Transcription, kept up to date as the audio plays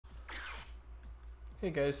Hey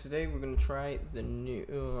guys, today we're gonna try the new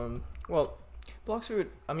Fruit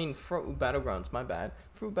Battlegrounds, my bad.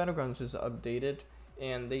 Fruit Battlegrounds is updated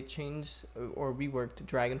and they changed or reworked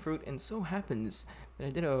dragon fruit, and so happens that I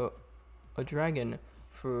did a dragon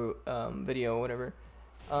fruit video or whatever.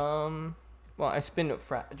 I spinned a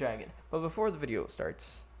dragon. But before the video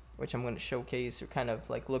starts, which I'm gonna showcase or kind of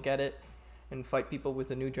like look at it and fight people with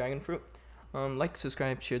a new dragon fruit, like,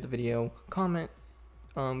 subscribe, share the video, comment.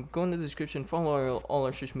 Go in the description, follow all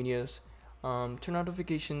our social medias, turn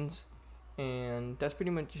notifications, and that's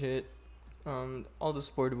pretty much it. All the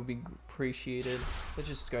support will be appreciated. Let's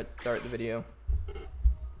just start the video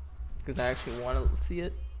because I actually want to see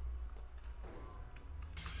it.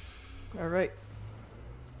 Alright,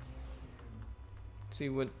 see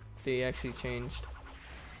what they actually changed.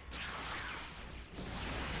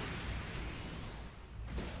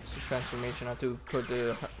 It's a transformation. I have to put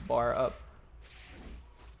the bar up.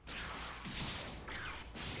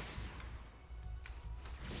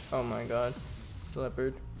 Oh my god, it's a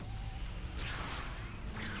leopard.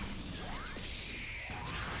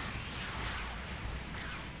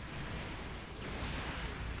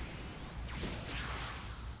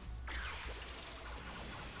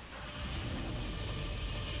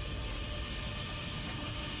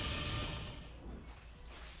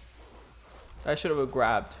 I should have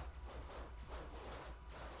grabbed.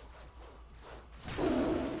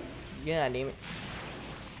 Yeah, damn it.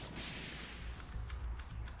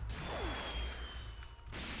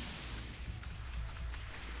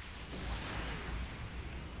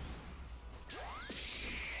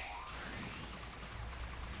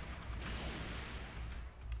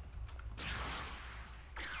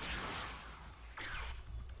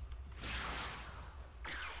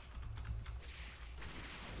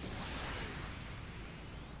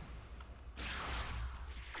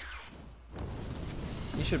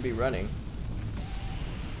 You should be running.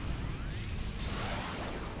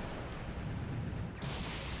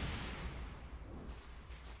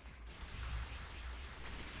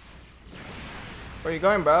 Where are you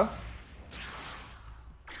going, bro?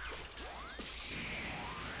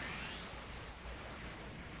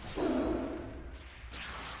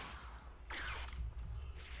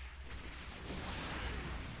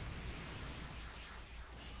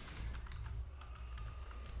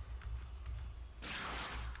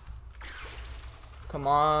 Come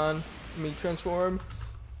on, let me transform.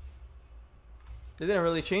 They didn't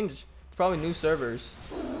really change. It's probably new servers.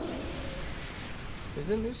 Is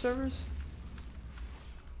it new servers?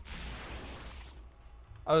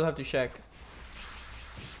 I would have to check.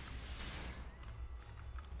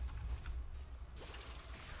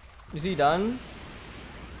 Is he done?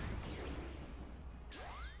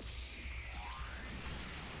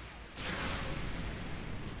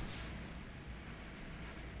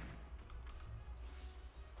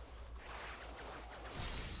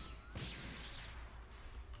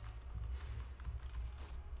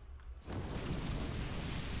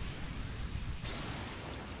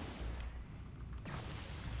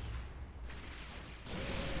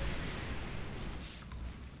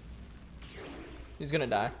 He's gonna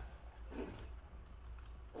die.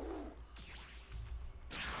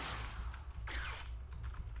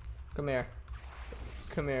 Come here.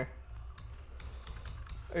 Come here.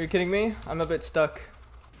 Are you kidding me? I'm a bit stuck.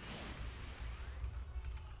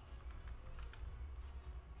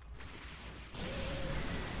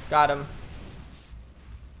 Got him.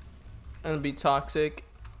 And it'll be toxic.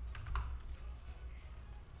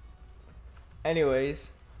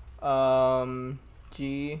 Anyways,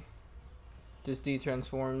 G just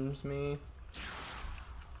de-transforms me.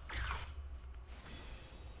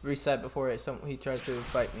 Reset before he tries to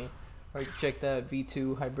fight me. Or check that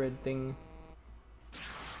V2 hybrid thing.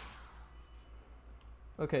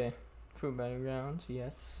 Okay, Fruit Battlegrounds,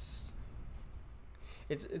 yes.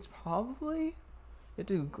 It's probably you have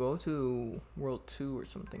to go to World 2 or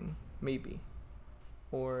something, maybe.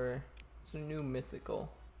 Or it's a new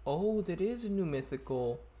mythical. Oh, that is a new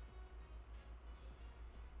mythical.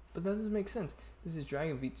 But that doesn't make sense. This is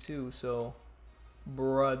Dragon V2, so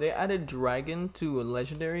bruh, they added Dragon to a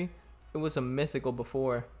legendary. It was a mythical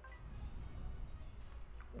before.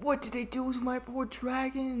 What did they do with my poor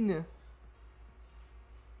dragon?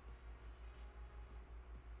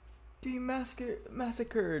 They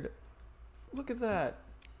massacred. Look at that.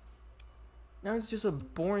 Now it's just a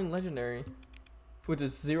boring legendary with a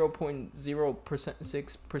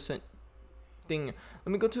 0.06% thing.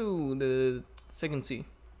 Let me go to the second C.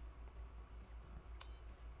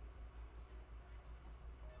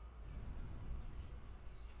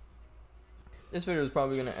 This video is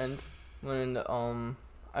probably gonna end when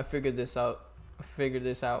I figured this out.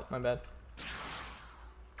 My bad.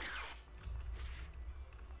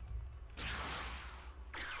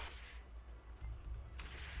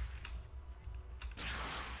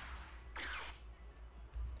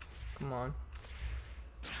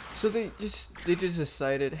 So they just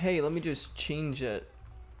decided, hey, let me just change it.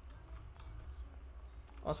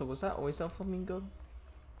 Also, was that always that flamingo?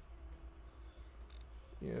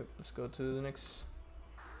 Yep, let's go to the next.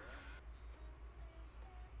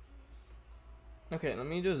 Okay, let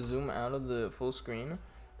me just zoom out of the full screen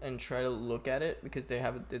and try to look at it because they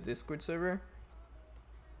have the Discord server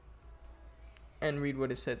and read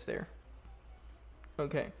what it says there.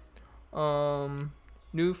 Okay.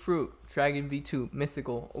 New fruit, Dragon V2,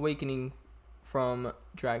 mythical, awakening from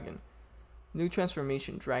dragon. New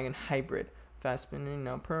transformation, dragon hybrid, fast spinning,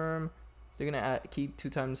 now perm. They're gonna keep 2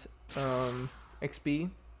 times XP.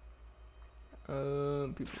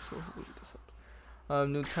 New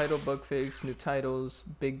title bug fix, new titles,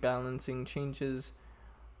 big balancing changes,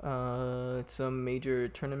 some major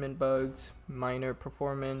tournament bugs, minor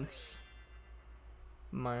performance,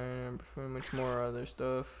 much more other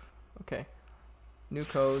stuff. Okay. New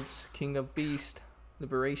codes, King of Beast,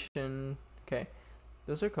 Liberation. Okay,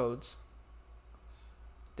 those are codes.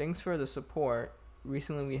 Thanks for the support.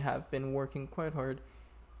 Recently we have been working quite hard.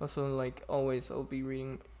 Also, like always, I'll be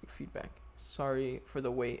reading feedback. Sorry for the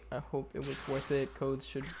wait. I hope it was worth it. Codes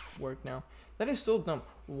should work now. That is so dumb.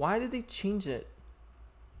 Why did they change it?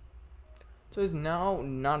 So it's now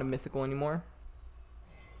not a mythical anymore.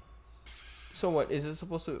 So what is it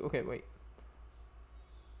supposed to? Okay, wait.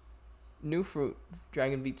 New fruit,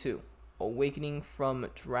 Dragon V2, awakening from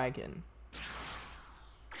dragon.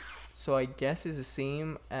 So I guess it's the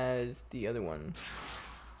same as the other one.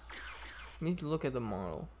 I need to look at the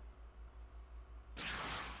model.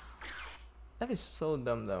 That is so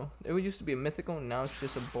dumb though. It used to be a mythical, now it's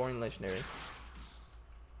just a boring legendary.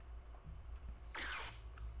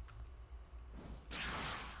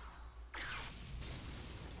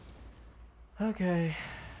 Okay.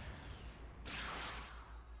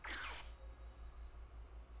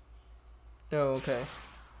 Oh, okay.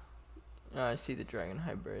 I see the dragon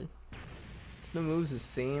hybrid. So the move's the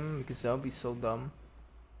same because that would be so dumb.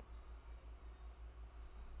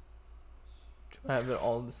 I have it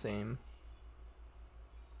all the same.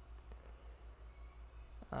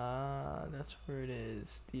 That's where it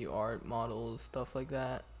is. The art models, stuff like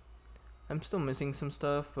that. I'm still missing some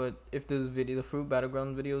stuff, but if the fruit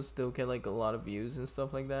battleground videos still get like a lot of views and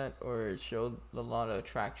stuff like that, or it showed a lot of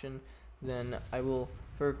traction, then I will,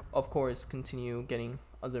 of course, continue getting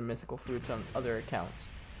other mythical fruits on other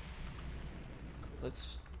accounts.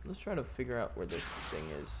 Let's try to figure out where this thing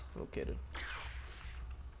is located.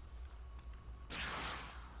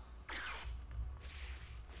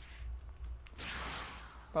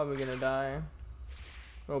 Probably gonna die.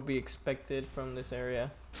 Will be expected from this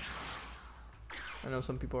area. I know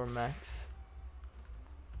some people are max.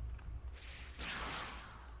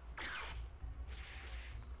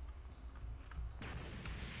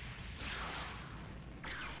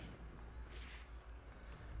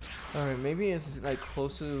 Alright, maybe it's like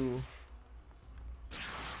close to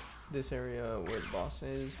this area where the boss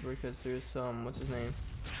is, because there's some, what's his name?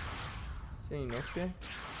 Is it Inosuke?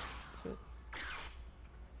 That's it.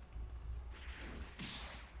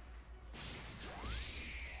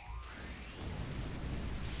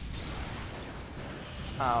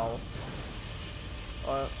 Ow.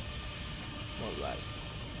 What lag?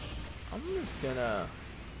 I'm gonna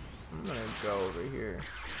go over here.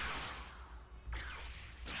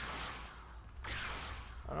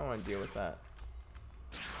 I don't want to deal with that.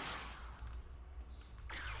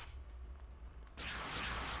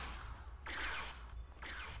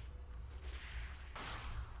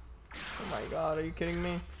 Oh my god, are you kidding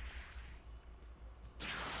me?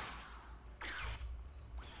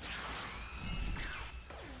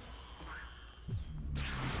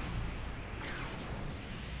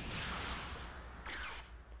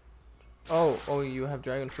 Oh, you have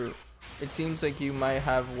dragon fruit. It seems like you might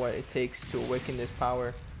have what it takes to awaken this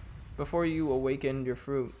power. Before you awaken your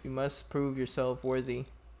fruit, you must prove yourself worthy.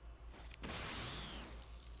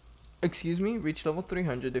 Excuse me? Reach level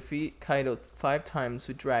 300, defeat Kaido 5 times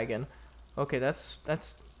with dragon. Okay, that's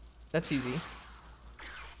easy.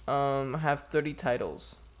 Have 30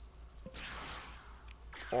 titles.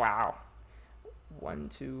 Wow. 1,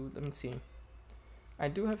 2, let me see. I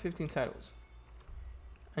do have 15 titles.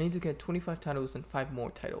 I need to get 25 titles and 5 more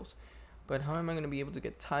titles. But how am I going to be able to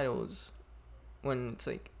get titles when it's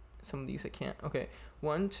like some of these I can't? Okay,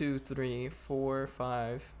 1, 2, 3, 4,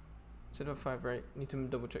 5. Should have 5, right? Need to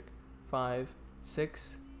double check. 5,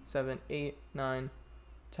 6, 7, 8, 9,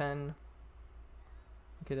 10.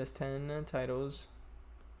 Okay, that's 10 titles.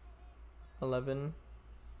 11,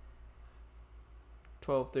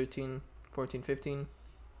 12, 13, 14, 15.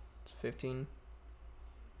 15.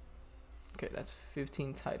 Okay, that's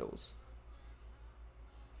 15 titles.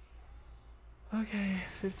 Okay,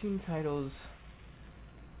 15 titles.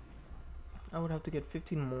 I would have to get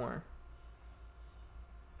 15 more.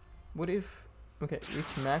 What if... Okay,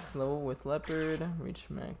 reach max level with leopard. Reach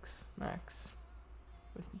max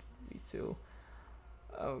with V2.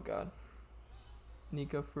 Oh god.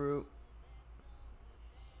 Nika fruit.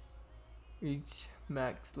 Reach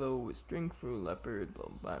max level with string fruit, leopard, blah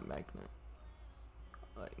blah, magnet.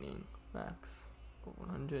 Lightning, max.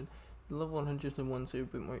 100. Level 100 is the ones that are a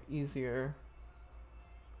bit more easier.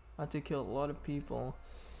 I have to kill a lot of people.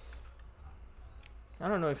 I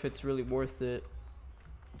don't know if it's really worth it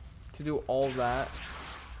to do all that.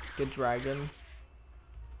 Get dragon.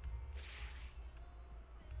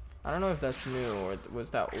 I don't know if that's new or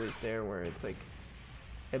was that always there where it's like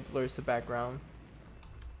it blurs the background.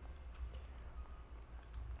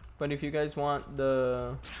 But if you guys want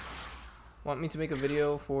me to make a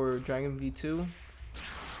video for Dragon V2,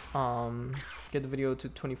 get the video to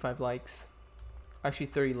 25 likes. Actually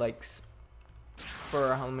 30 likes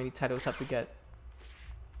for how many titles I have to get.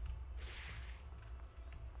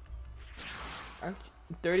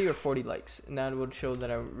 30 or 40 likes, and that would show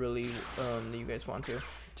that I really that you guys want to.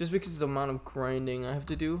 Just because of the amount of grinding I have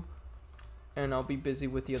to do, and I'll be busy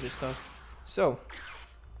with the other stuff. So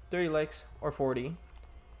 30 likes or 40.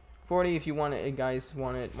 40 if you want it, guys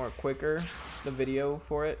want it more quicker, the video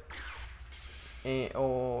for it.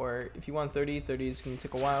 Or if you want 30 is gonna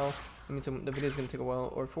take a while. I mean, the video is gonna take a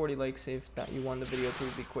while. Or 40 likes if that you want the video to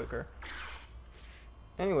be quicker.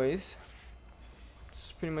 Anyways,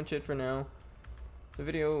 that's pretty much it for now. The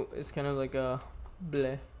video is kind of like a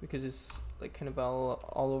bleh because it's like kind of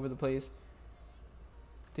all over the place.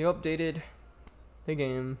 They updated the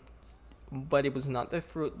game, but it was not the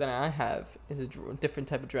fruit that I have. It's a different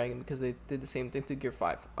type of dragon because they did the same thing to Gear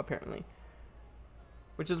 5 apparently,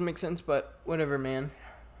 which doesn't make sense, but whatever, man.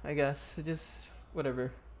 I guess it just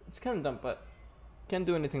whatever. It's kind of dumb, but can't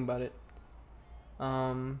do anything about it.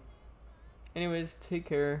 Anyways, take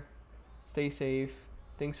care, stay safe.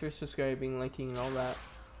 Thanks for subscribing, liking, and all that.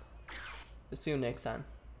 I'll see you next time.